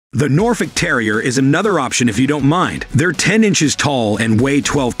The Norfolk Terrier is another option if you don't mind. They're 10 inches tall and weigh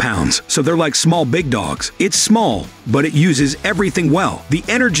 12 pounds, so they're like small big dogs. It's small, but it uses everything well. The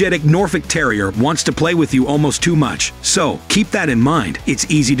energetic Norfolk Terrier wants to play with you almost too much, so keep that in mind. It's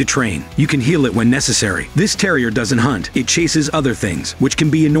easy to train. You can heel it when necessary. This terrier doesn't hunt. It chases other things, which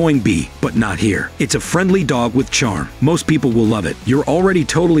can be annoying, but not here. It's a friendly dog with charm. Most people will love it. You're already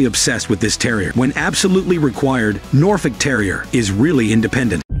totally obsessed with this terrier. When absolutely required, Norfolk Terrier is really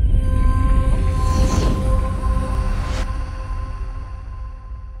independent.